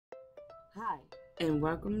Hi, and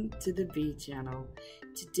welcome to the B channel.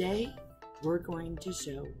 Today, we're going to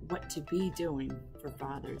show what to be doing for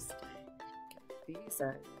Father's Day. These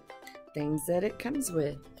are things that it comes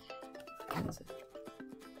with. It comes with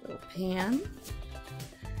a little pan,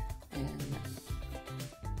 and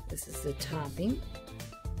this is the topping,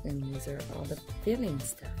 and these are all the filling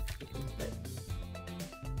stuff you can put.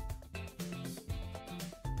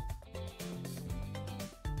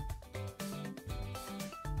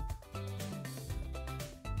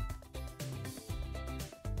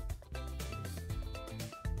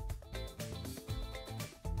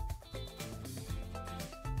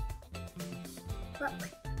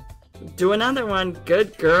 Do another one.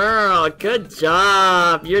 Good girl. Good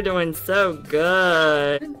job. You're doing so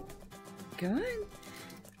good. Go on.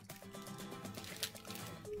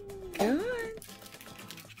 Go on.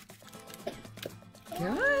 Go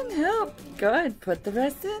on. Help. Good. Put the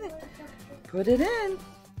rest in it. Put it in.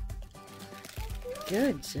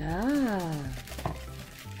 Good job.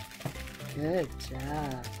 Good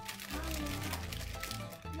job.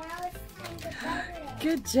 Now it's time to butter it.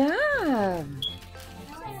 Good job.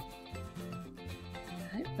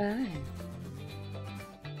 High five.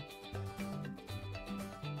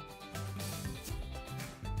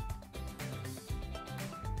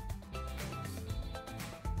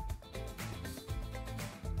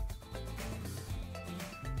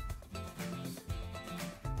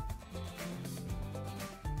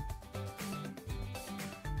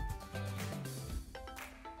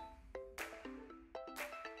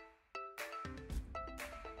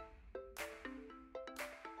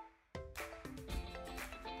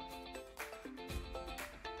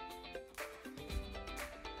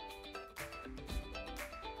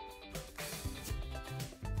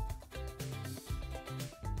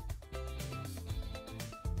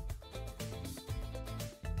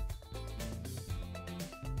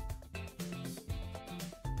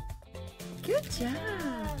 Good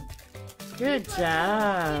job. Good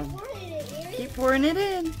job. Keep pouring it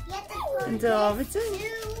in until all of it's in.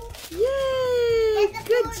 Yay!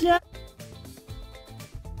 Good job.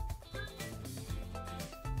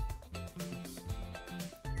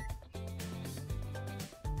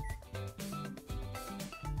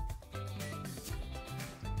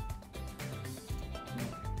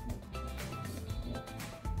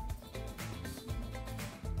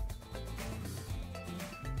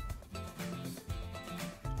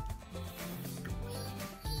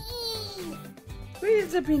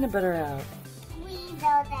 Squeeze the peanut butter out. Squeeze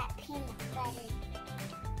all that peanut butter.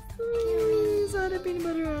 Squeeze all the peanut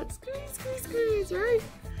butter out. Squeeze, squeeze, squeeze, right?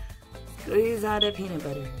 Squeeze all the peanut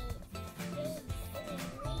butter.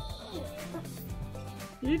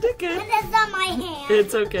 You did good. And it's on my hand.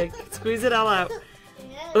 It's okay. Squeeze it all out.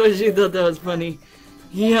 Oh, she thought that was funny.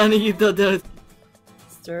 Yana, you thought that was...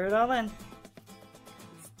 Stir it all in.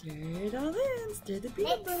 Stir it all in. Stir the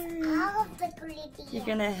peanut Mix butter. all of the ingredients. You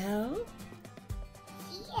gonna help?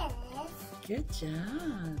 Yes. Good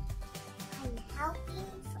job. I'm helping.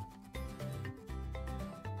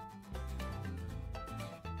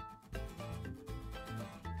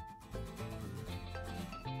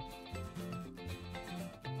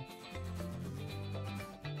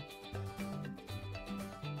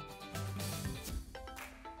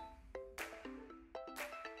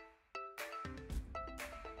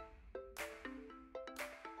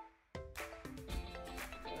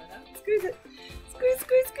 Squeeze it. Squeeze,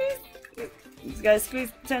 squeeze, squeeze. You guys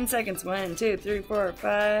squeeze 10 seconds. 1, 2, 3, 4,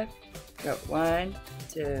 5. Go. 1,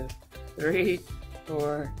 2, 3,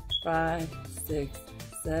 4, 5, 6,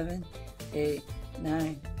 7, 8,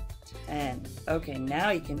 9, 10. Okay, now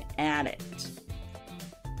you can add it.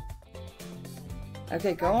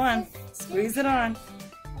 Okay, go on. Squeeze it on.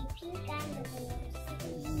 I think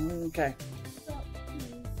I'm the Okay.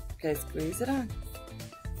 Okay, squeeze it on.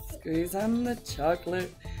 Squeeze on the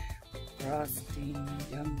chocolate frosting.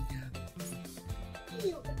 Yum, yum.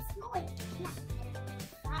 Ew, it's not like peanut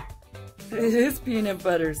butter. It is peanut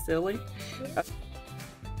butter, silly.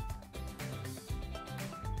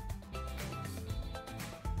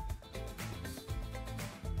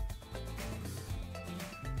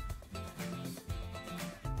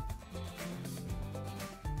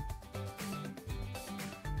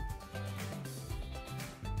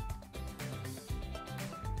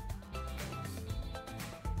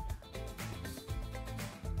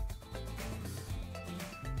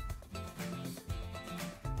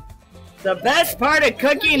 The best part of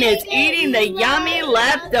cooking is eating the yummy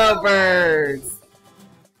leftovers.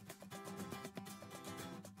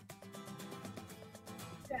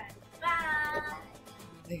 Bye.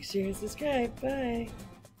 Like, share, and subscribe. Bye.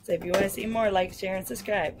 So if you want to see more, like, share, and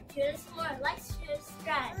subscribe. Here's more. Like, share,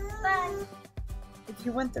 subscribe. Bye. if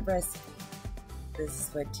you want the recipe, this is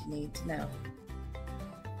what you need to know.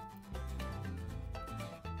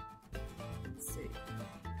 Let's see.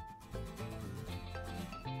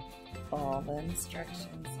 All the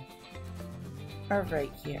instructions are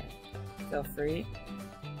right here. Feel free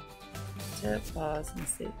to pause and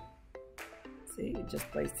see. See, you just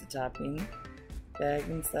place the topping bag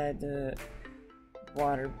inside the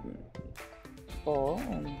water bowl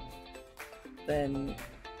and then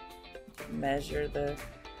measure the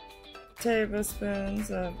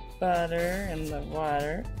tablespoons of butter and the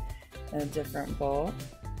water in a different bowl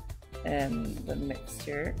and the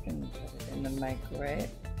mixture and put it in the microwave.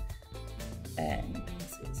 And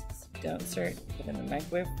don't stir it, put it in the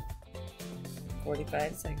microwave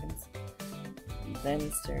 45 seconds. And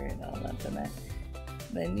then stir it all up in it.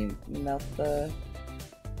 Then you melt the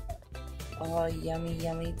all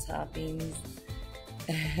yummy toppings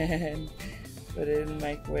and put it in the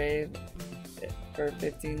microwave for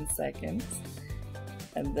 15 seconds.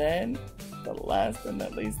 And then the last and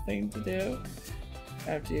not least thing to do,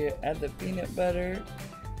 after you add the peanut butter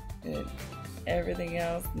and everything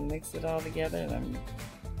else and mix it all together and then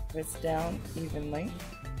press down evenly,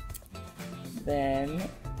 then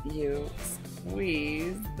you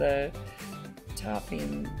squeeze the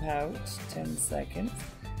topping pouch 10 seconds,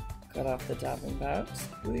 cut off the topping pouch,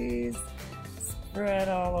 squeeze, spread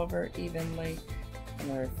all over evenly, and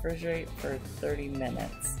refrigerate for 30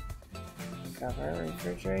 minutes. Cover,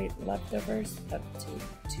 refrigerate leftovers up to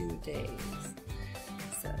 2 days.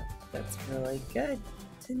 So that's really good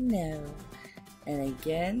to know. And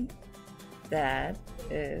again, that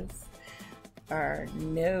is our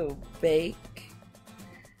no-bake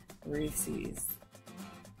Reese's.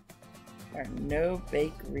 Our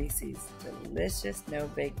no-bake Reese's. Delicious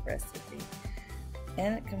no-bake recipe.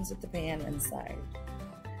 And it comes with the pan inside.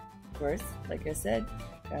 Of course, like I said,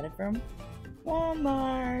 got it from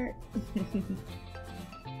Walmart.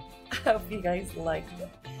 I hope you guys liked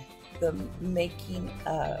the making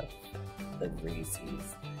of the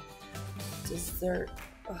Reese's dessert.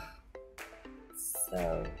 Oh,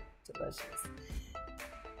 so delicious.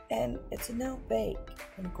 And it's a no bake.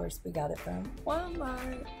 And of course, we got it from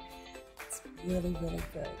Walmart. It's really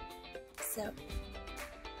good. So,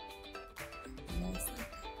 you guys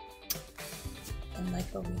like it. And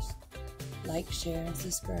like always, like, share, and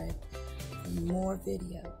subscribe for more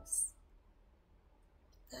videos.